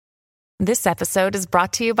This episode is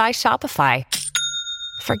brought to you by Shopify.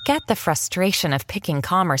 Forget the frustration of picking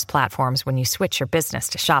commerce platforms when you switch your business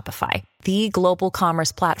to Shopify, the global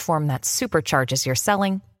commerce platform that supercharges your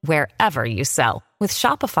selling wherever you sell. With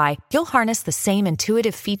Shopify, you'll harness the same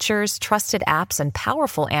intuitive features, trusted apps, and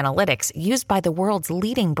powerful analytics used by the world's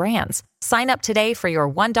leading brands. Sign up today for your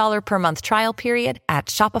 $1 per month trial period at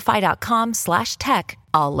shopify.com/tech,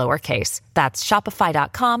 all lowercase. That's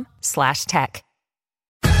shopify.com/tech.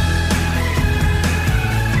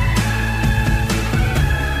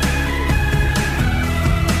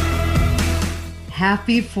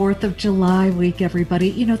 Happy 4th of July week, everybody.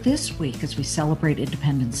 You know, this week, as we celebrate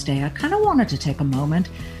Independence Day, I kind of wanted to take a moment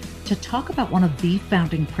to talk about one of the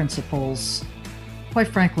founding principles, quite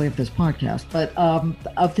frankly, of this podcast, but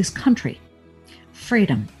of this country.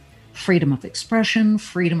 Freedom. Freedom of expression,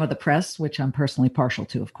 freedom of the press, which I'm personally partial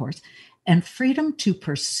to, of course, and freedom to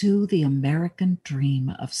pursue the American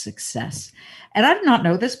dream of success. And I did not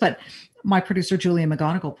know this, but my producer, Julia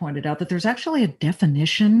McGonigal, pointed out that there's actually a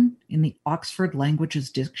definition in the Oxford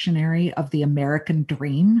Languages Dictionary of the American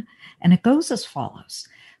dream, and it goes as follows,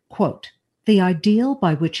 quote, "The ideal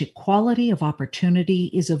by which equality of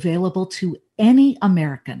opportunity is available to any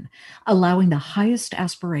American, allowing the highest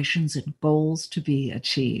aspirations and goals to be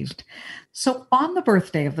achieved." So on the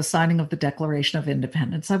birthday of the signing of the Declaration of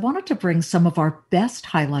Independence, I wanted to bring some of our best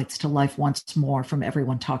highlights to life once more from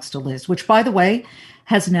Everyone Talks to Liz, which, by the way,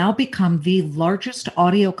 has now become the largest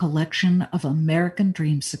audio collection of American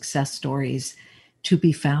dream success stories to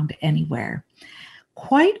be found anywhere.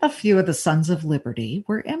 Quite a few of the Sons of Liberty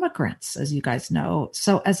were immigrants, as you guys know.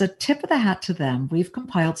 So as a tip of the hat to them, we've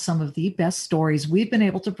compiled some of the best stories we've been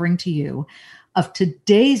able to bring to you of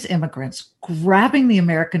today's immigrants grabbing the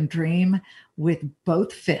American dream with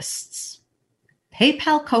both fists.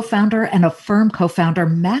 PayPal co-founder and Affirm co-founder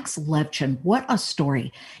Max Levchin, what a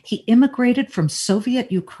story. He immigrated from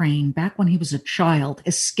Soviet Ukraine back when he was a child,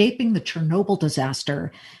 escaping the Chernobyl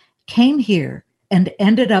disaster, came here, and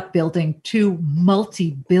ended up building two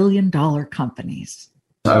multi-billion-dollar companies.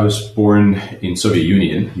 I was born in Soviet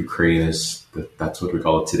Union. Ukraine that's what we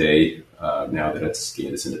call it today, now that it's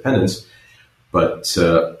gained its independence. But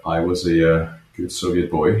I was a good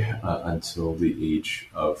Soviet boy until the age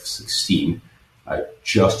of 16. I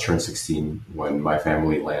just turned 16 when my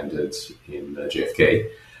family landed in JFK.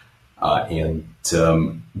 And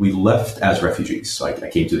we left as refugees. So I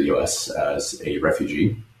came to the U.S. as a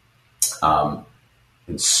refugee.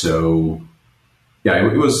 And so,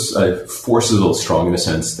 yeah, it was force is a little strong in the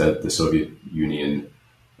sense that the Soviet Union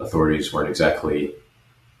authorities weren't exactly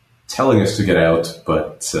telling us to get out,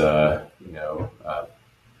 but,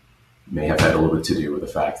 may have had a little bit to do with the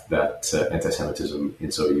fact that anti-Semitism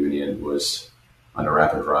in Soviet Union was on a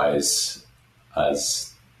rapid rise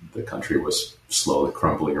as the country was slowly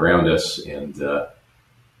crumbling around us. And the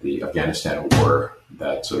Afghanistan war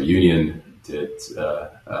that Soviet Union did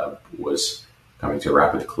was coming to a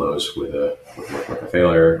rapid close with a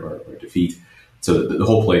failure or defeat. So the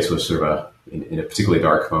whole place was sort of in a particularly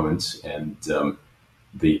dark moment, and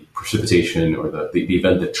the precipitation or the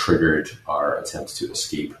event that triggered our attempt to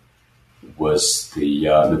escape was the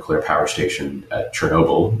nuclear power station at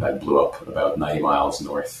Chernobyl that blew up about 90 miles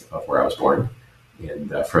north of where I was born.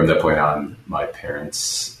 And from that point on, my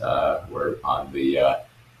parents were on the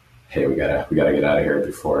hey, we gotta get out of here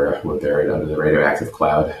before we're buried under the radioactive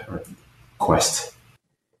cloud or quest.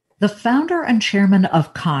 The founder and chairman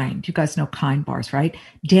of KIND, you guys know KIND bars, right?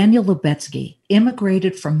 Daniel Lubetzky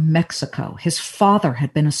immigrated from Mexico. His father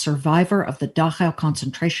had been a survivor of the Dachau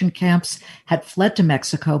concentration camps, had fled to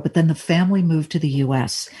Mexico, but then the family moved to the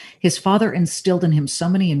U.S. His father instilled in him so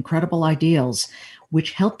many incredible ideals,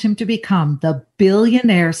 which helped him to become the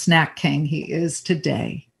billionaire snack king he is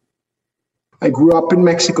today. I grew up in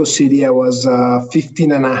Mexico City. I was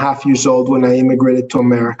 15 and a half years old when I immigrated to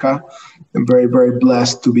America. I'm very, very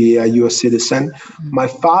blessed to be a U.S. citizen. My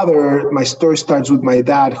story starts with my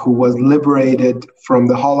dad, who was liberated from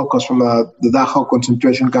the Holocaust, from the Dachau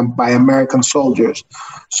concentration camp by American soldiers.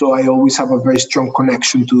 So I always have a very strong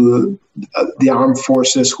connection to the armed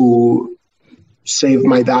forces who saved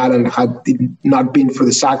my dad, and had it not been for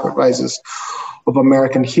the sacrifices of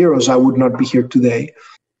American heroes, I would not be here today.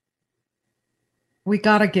 We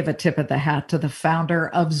got to give a tip of the hat to the founder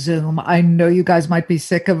of Zoom. I know you guys might be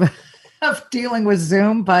sick of dealing with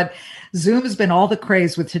Zoom, but Zoom has been all the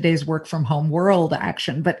craze with today's work from home world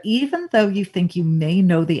action. But even though you think you may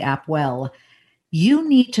know the app well, you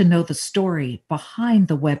need to know the story behind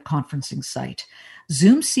the web conferencing site.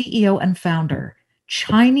 Zoom CEO and founder,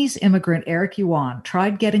 Chinese immigrant Eric Yuan,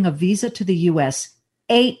 tried getting a visa to the US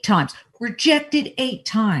 8 times, rejected 8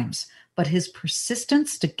 times. but his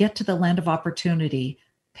persistence to get to the land of opportunity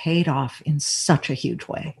paid off in such a huge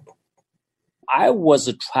way. I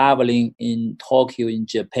was traveling in Tokyo, in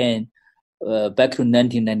Japan, back to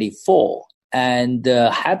 1994, and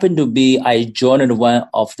happened to be I joined one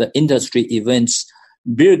of the industry events.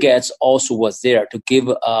 Bill Gates also was there to give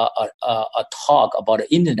a talk about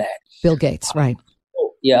the internet. Bill Gates, right?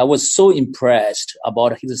 Yeah, I was so impressed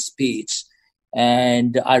about his speech,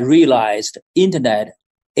 and I realized internet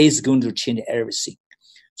is going to change everything.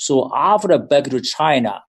 So after back to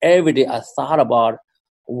China, every day I thought about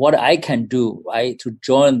what I can do, right, to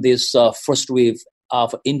join this first wave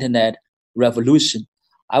of internet revolution.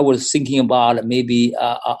 I was thinking about maybe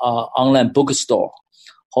an online bookstore.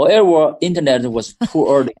 However, internet was too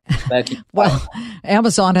early back in Well,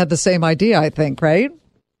 Amazon had the same idea, I think, right?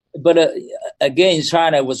 But again, in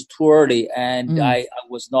China, it was too early, and I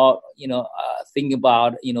was not, thinking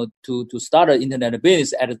about, to start an internet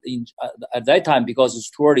business at that time because it's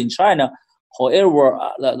too early in China. However,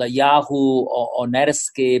 the Yahoo or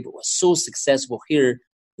Netscape was so successful here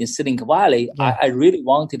in Silicon Valley. Yeah. I really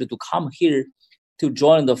wanted to come here to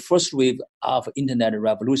join the first wave of internet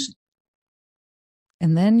revolution.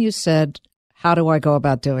 And then you said, how do I go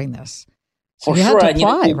about doing this? So for you sure, had to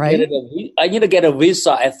apply, right? I need to get a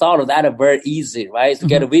visa. I thought that very easy, right? To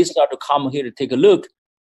get a visa to come here to take a look.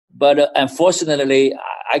 But unfortunately,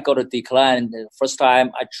 I got a decline. The first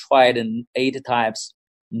time I tried 8 times.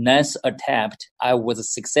 9th attempt, I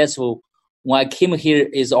was successful. When I came here,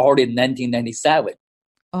 is already 1997.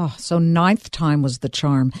 Oh, so 9th time was the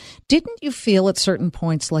charm. Didn't you feel at certain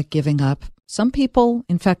points like giving up? Some people,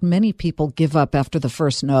 in fact, many people give up after the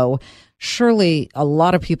first no. Surely a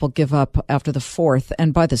lot of people give up after the 4th.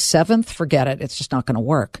 And by the 7th, forget it. It's just not going to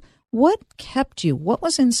work. What kept you? What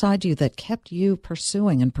was inside you that kept you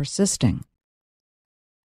pursuing and persisting?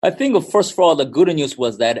 I think, first of all, the good news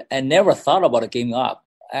was that I never thought about giving up.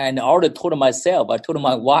 And I already told myself, I told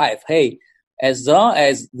my wife, hey, as long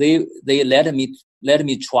as they let me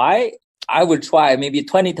try, I will try maybe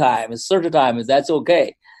 20 times, 30 times, that's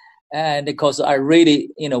okay. And because I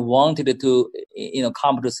really, wanted to,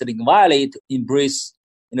 come to Silicon Valley to embrace,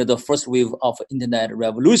 the first wave of internet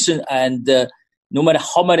revolution. And no matter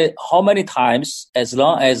how many times, as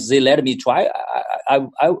long as they let me try, I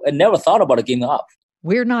never thought about giving up.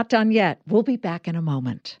 We're not done yet. We'll be back in a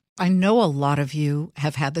moment. I know a lot of you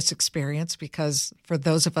have had this experience because for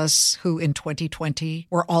those of us who in 2020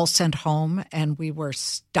 were all sent home and we were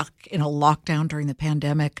stuck in a lockdown during the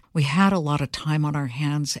pandemic, we had a lot of time on our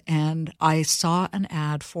hands, and I saw an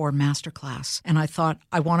ad for Masterclass and I thought,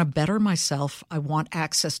 I want to better myself. I want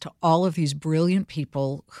access to all of these brilliant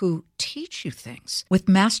people who teach you things. With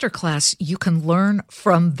Masterclass, you can learn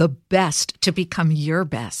from the best to become your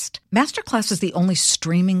best. Masterclass is the only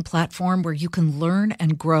streaming platform where you can learn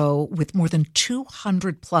and grow with more than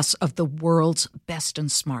 200 plus of the world's best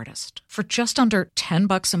and smartest. For just under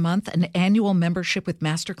 $10 a month, an annual membership with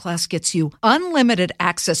Masterclass gets you unlimited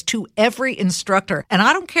access to every instructor. And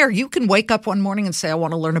I don't care. You can wake up one morning and say, I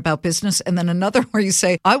want to learn about business. And then another where you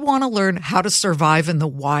say, I want to learn how to survive in the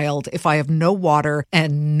wild if I have no water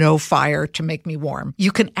and no fire to make me warm.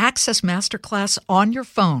 You can access Masterclass on your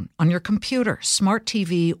phone, on your computer, smart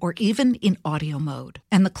TV, or even in audio mode.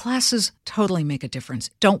 And the classes totally make a difference.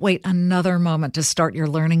 Don't wait another moment to start your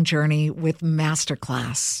learning journey with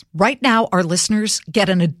Masterclass. Right now, our listeners get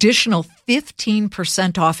an additional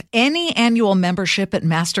 15% off any annual membership at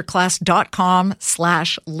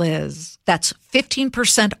masterclass.com/Liz. That's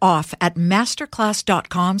 15% off at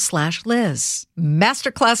masterclass.com/Liz.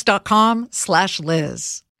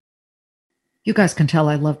 Masterclass.com/Liz. You guys can tell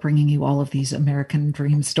I love bringing you all of these American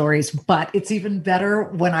dream stories, but it's even better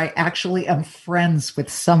when I actually am friends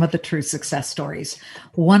with some of the true success stories.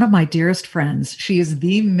 One of my dearest friends, she is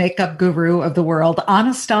the makeup guru of the world,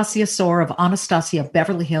 Anastasia Soar of Anastasia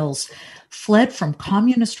Beverly Hills, fled from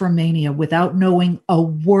communist Romania without knowing a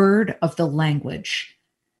word of the language.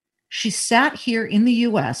 She sat here in the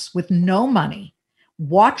US with no money,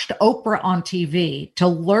 watched Oprah on TV to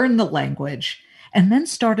learn the language, and then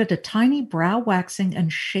started a tiny brow waxing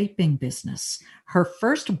and shaping business. Her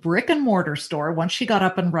first brick and mortar store, once she got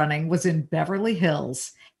up and running, was in Beverly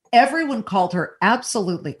Hills. Everyone called her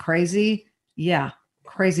absolutely crazy. Yeah,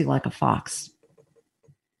 crazy like a fox.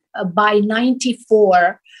 By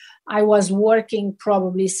 94, I was working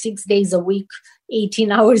probably 6 days a week,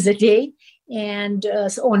 18 hours a day. And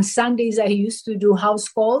on Sundays, I used to do house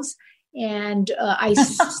calls, and I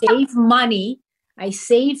saved money.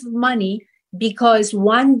 Because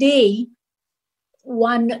one day,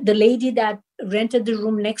 the lady that rented the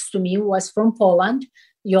room next to me was from Poland.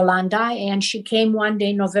 Yolanda, and she came one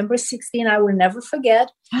day, November 16, I will never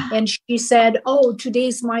forget. And she said, oh,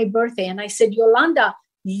 today's my birthday. And I said, Yolanda,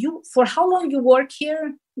 for how long you work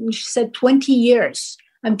here? And she said, 20 years.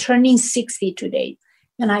 I'm turning 60 today.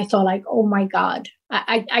 And I thought like, oh my God,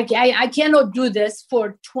 I cannot do this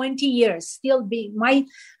for 20 years. I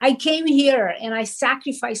came here and I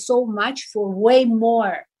sacrificed so much for way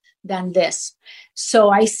more than this.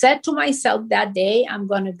 So I said to myself that day, I'm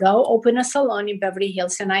going to go open a salon in Beverly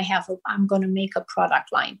Hills, and I'm going to make a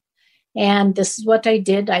product line. And this is what I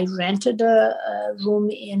did. I rented a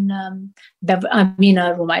room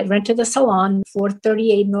I rented a salon,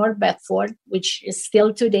 438 North Bedford, which is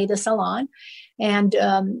still today the salon. And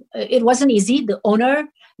it wasn't easy. The owner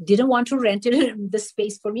didn't want to rent the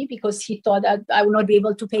space for me because he thought that I would not be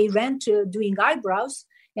able to pay rent doing eyebrows.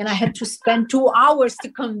 And I had to spend 2 hours to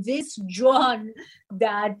convince John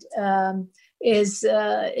that I'm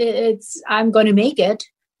going to make it.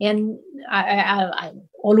 And I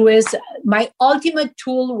always, my ultimate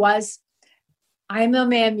tool was, I'm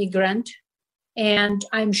an immigrant, and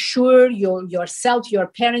I'm sure yourself, your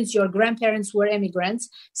parents, your grandparents were immigrants.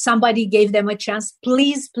 Somebody gave them a chance.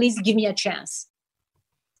 Please give me a chance.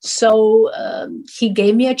 So he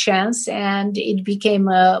gave me a chance, and it became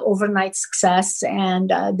an overnight success.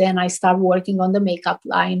 And then I started working on the makeup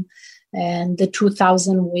line. And the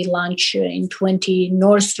 2000, we launched in 20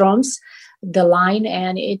 Nordstrom's, the line.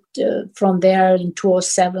 And from there in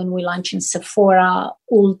 2007, we launched in Sephora,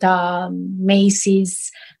 Ulta,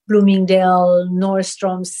 Macy's, Bloomingdale,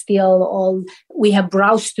 Nordstrom, still we have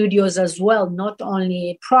brow studios as well, not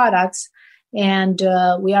only products. And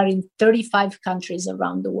we are in 35 countries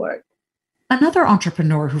around the world. Another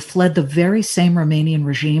entrepreneur who fled the very same Romanian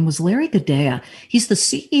regime was Larry Gudea. He's the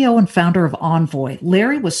CEO and founder of Envoy.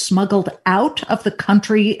 Larry was smuggled out of the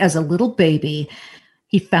country as a little baby.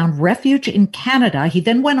 He found refuge in Canada. He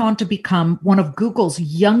then went on to become one of Google's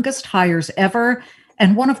youngest hires ever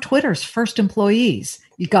and one of Twitter's first employees.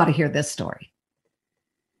 You got to hear this story.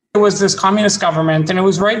 It was this communist government, and it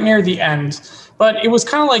was right near the end. But it was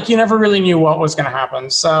kind of like you never really knew what was going to happen.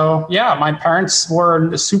 So, yeah, my parents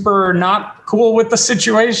were super not cool with the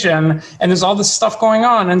situation, and there's all this stuff going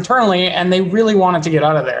on internally, and they really wanted to get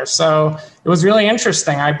out of there. So it was really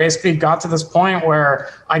interesting. I basically got to this point where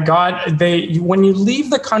when you leave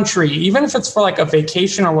the country, even if it's for like a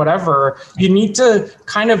vacation or whatever, you need to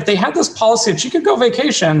they had this policy that you could go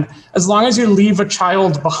vacation as long as you leave a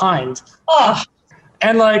child behind.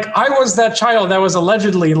 And like, I was that child that was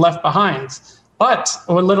allegedly left behind. But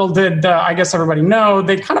what little did, I guess everybody know,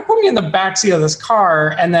 they kind of put me in the backseat of this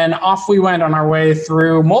car, and then off we went on our way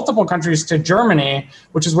through multiple countries to Germany,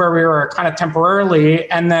 which is where we were kind of temporarily,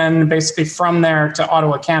 and then basically from there to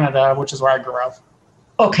Ottawa, Canada, which is where I grew up.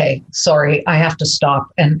 Okay, sorry, I have to stop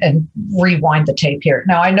and rewind the tape here.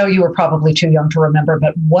 Now, I know you were probably too young to remember,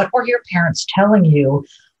 but what were your parents telling you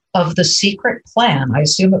of the secret plan? I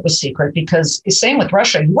assume it was secret because, same with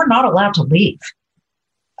Russia, you were not allowed to leave.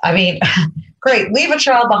 I mean, great, leave a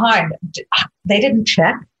child behind. They didn't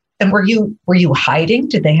check. And were you hiding?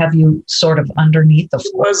 Did they have you sort of underneath the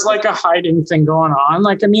floor? It was like a hiding thing going on.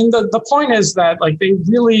 Like, I mean, the point is that like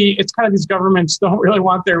it's kind of these governments don't really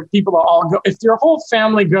want their people to all go. If your whole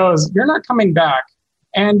family goes, you're not coming back.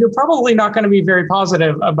 And you're probably not going to be very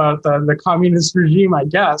positive about the communist regime, I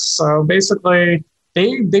guess. So basically,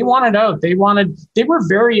 they wanted out. They were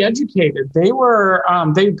very educated.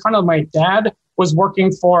 My dad was working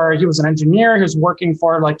he was an engineer. He was working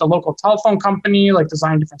for like the local telephone company, like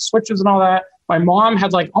designing different switches and all that. My mom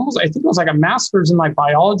had like I think it was like a master's in like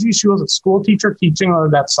biology. She was a school teacher teaching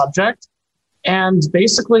that subject. And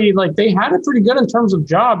basically like they had it pretty good in terms of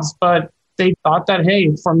jobs, but they thought that,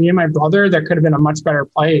 hey, for me and my brother, there could have been a much better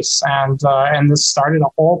place. And this started a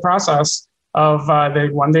whole process of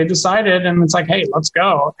when they decided, and it's like, hey, let's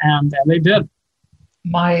go. And they did.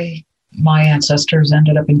 My ancestors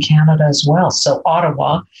ended up in Canada as well. So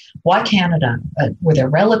Ottawa, why Canada? Were there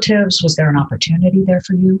relatives? Was there an opportunity there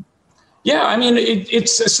for you? Yeah, I mean,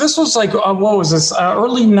 this was like, what was this,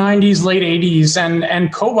 early 90s, late 80s,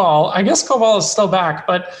 and COBOL, I guess COBOL is still back,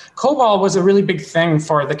 but COBOL was a really big thing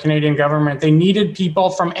for the Canadian government. They needed people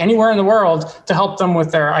from anywhere in the world to help them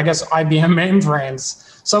with their, I guess, IBM mainframes.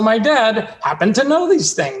 So my dad happened to know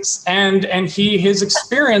these things, and his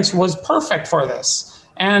experience was perfect for this.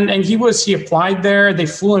 And he applied there. They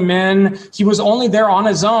flew him in. He was only there on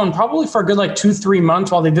his own, probably for a good 2-3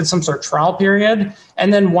 months while they did some sort of trial period.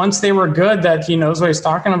 And then once they were good that he knows what he's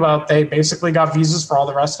talking about, they basically got visas for all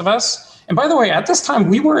the rest of us. And by the way, at this time,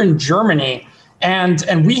 we were in Germany and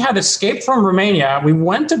we had escaped from Romania. We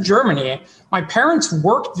went to Germany, my parents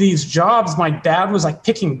worked these jobs. My dad was like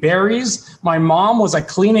picking berries. My mom was like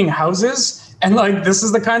cleaning houses. And like, this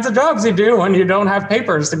is the kinds of jobs you do when you don't have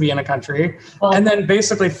papers to be in a country. Well, and then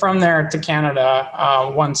basically from there to Canada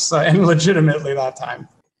and legitimately that time.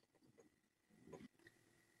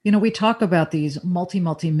 You know, we talk about these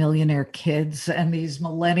multi-millionaire kids and these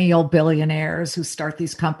millennial billionaires who start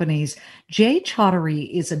these companies. Jay Chaudhary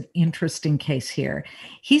is an interesting case here.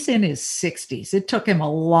 He's in his 60s. It took him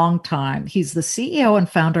a long time. He's the CEO and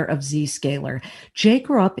founder of Zscaler. Jay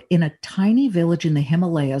grew up in a tiny village in the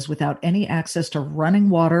Himalayas without any access to running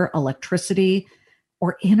water, electricity,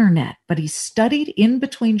 or internet, but he studied in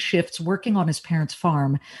between shifts working on his parents'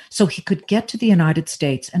 farm so he could get to the United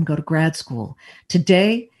States and go to grad school.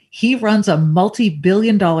 Today, he runs a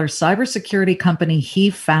multi-billion-dollar cybersecurity company he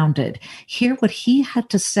founded. Hear what he had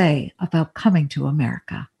to say about coming to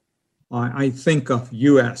America. I think of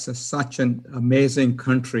U.S. as such an amazing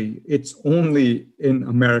country. It's only in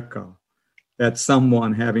America that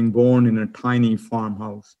someone having born in a tiny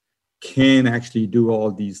farmhouse can actually do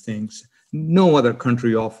all these things. No other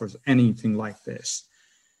country offers anything like this.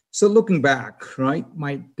 So looking back, right,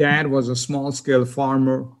 my dad was a small-scale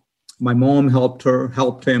farmer. My mom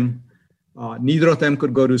helped him. Neither of them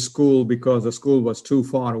could go to school because the school was too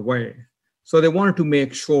far away. So they wanted to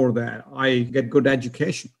make sure that I get good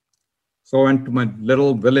education. So I went to my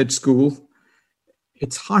little village school.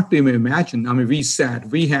 It's hard to even imagine. I mean,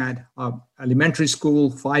 we had elementary school,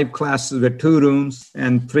 5 classes with 2 rooms,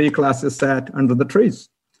 and 3 classes sat under the trees.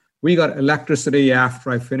 We got electricity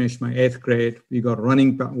after I finished my 8th grade. We got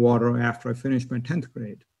running water after I finished my 10th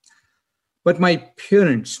grade. But my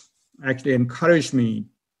parents actually encouraged me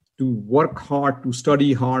to work hard, to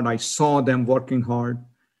study hard. I saw them working hard.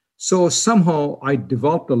 So somehow I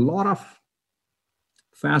developed a lot of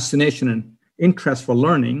fascination and interest for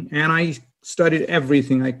learning, and I studied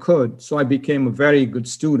everything I could. So I became a very good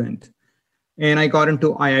student. And I got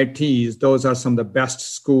into IITs. Those are some of the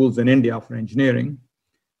best schools in India for engineering.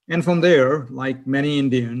 And from there, like many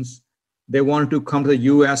Indians, they wanted to come to the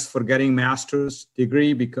US for getting master's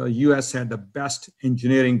degree because US had the best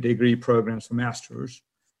engineering degree programs for master's.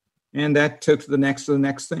 And that took to the next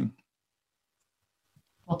thing.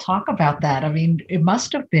 Well, talk about that. I mean, it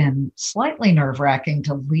must have been slightly nerve-wracking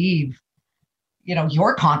to leave,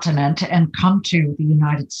 your continent and come to the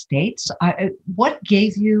United States. What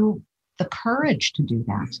gave you the courage to do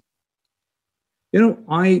that?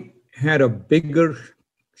 I had a bigger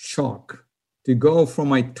shock to go from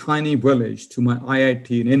my tiny village to my IIT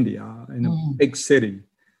in India, in a big city,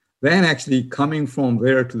 then actually coming from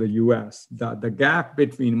there to the US. The gap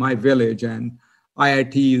between my village and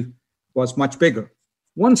IIT was much bigger.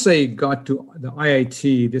 Once I got to the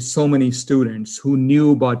IIT, there's so many students who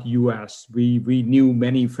knew about US. We knew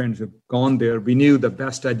many friends who have gone there. We knew the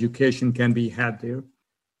best education can be had there.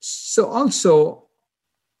 So also,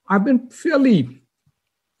 I've been fairly,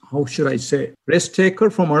 risk taker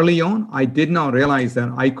from early on. I did not realize that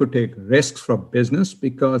I could take risks for business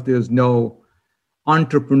because there's no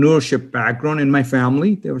entrepreneurship background in my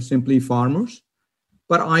family. They were simply farmers.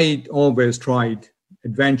 But I always tried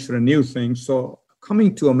adventure and new things. So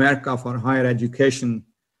coming to America for higher education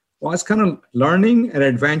was kind of learning and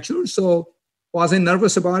adventure. So was I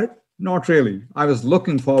nervous about it? Not really. I was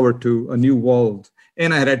looking forward to a new world.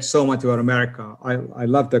 And I had read so much about America. I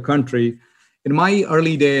loved the country. In my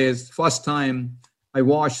early days, first time I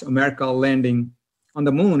watched America landing on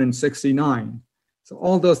the moon in '69. So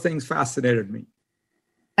all those things fascinated me.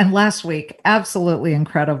 And last week, absolutely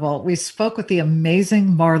incredible, we spoke with the amazing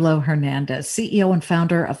Marlo Hernandez, CEO and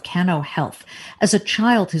founder of Cano Health. As a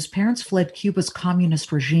child, his parents fled Cuba's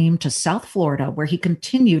communist regime to South Florida, where he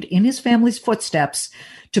continued in his family's footsteps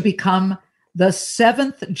to become the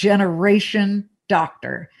 7th generation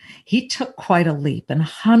doctor. He took quite a leap and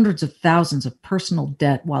hundreds of thousands of personal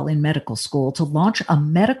debt while in medical school to launch a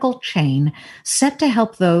medical chain set to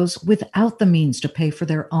help those without the means to pay for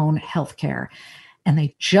their own health care. And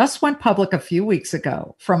they just went public a few weeks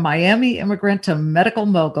ago. From Miami immigrant to medical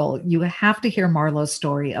mogul, you have to hear Marlo's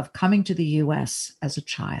story of coming to the U.S. as a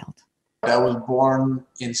child. I was born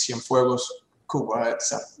in Cienfuegos, Cuba.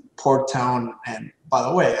 It's a port town. And by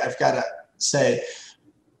the way, I've got to say,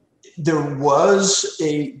 there was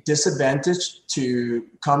a disadvantage to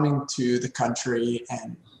coming to the country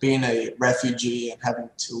and being a refugee and having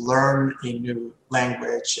to learn a new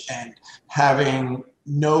language and having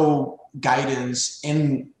no guidance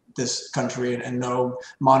in this country and no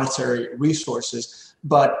monetary resources.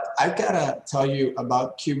 But I've got to tell you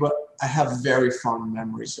about Cuba. I have very fond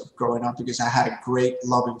memories of growing up because I had a great,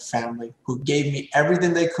 loving family who gave me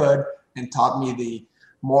everything they could and taught me the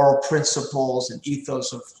moral principles and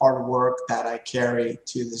ethos of hard work that I carry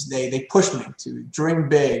to this day. They push me to dream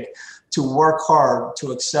big, to work hard,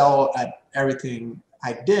 to excel at everything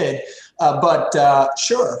I did. But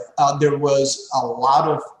there was a lot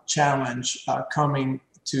of challenge coming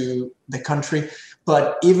to the country,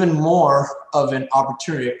 but even more of an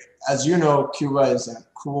opportunity. As you know, Cuba is a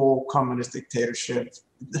cruel communist dictatorship.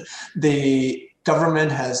 The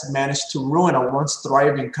government has managed to ruin a once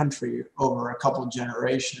thriving country over a couple of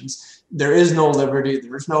generations. There is no liberty.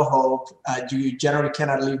 There is no hope. You generally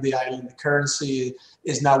cannot leave the island. The currency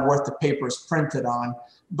is not worth the paper it's printed on.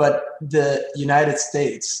 But the United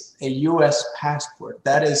States, a U.S. passport,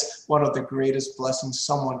 that is one of the greatest blessings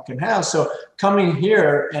someone can have. So coming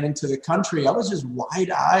here and into the country, I was just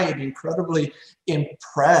wide-eyed, incredibly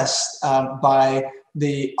impressed by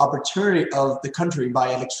the opportunity of the country,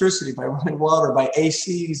 by electricity, by running water, by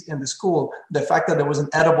ACs in the school, the fact that there was an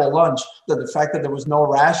edible lunch, the fact that there was no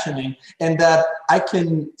rationing, and that I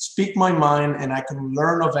can speak my mind and I can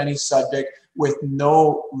learn of any subject with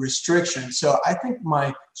no restriction. So I think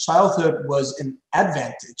my childhood was an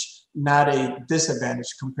advantage, not a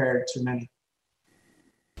disadvantage compared to many.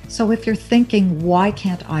 So if you're thinking, why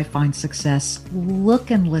can't I find success?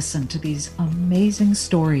 Look and listen to these amazing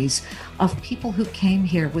stories of people who came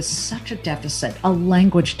here with such a deficit, a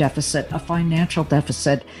language deficit, a financial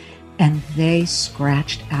deficit, and they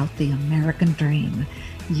scratched out the American dream.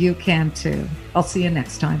 You can too. I'll see you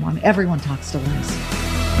next time on Everyone Talks to Liz.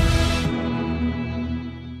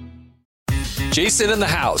 Jason in the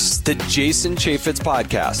House, the Jason Chaffetz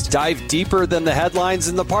Podcast. Dive deeper than the headlines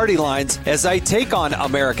and the party lines as I take on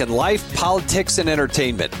American life, politics, and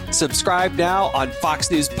entertainment. Subscribe now on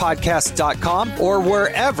FoxNewsPodcast.com or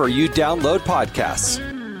wherever you download podcasts.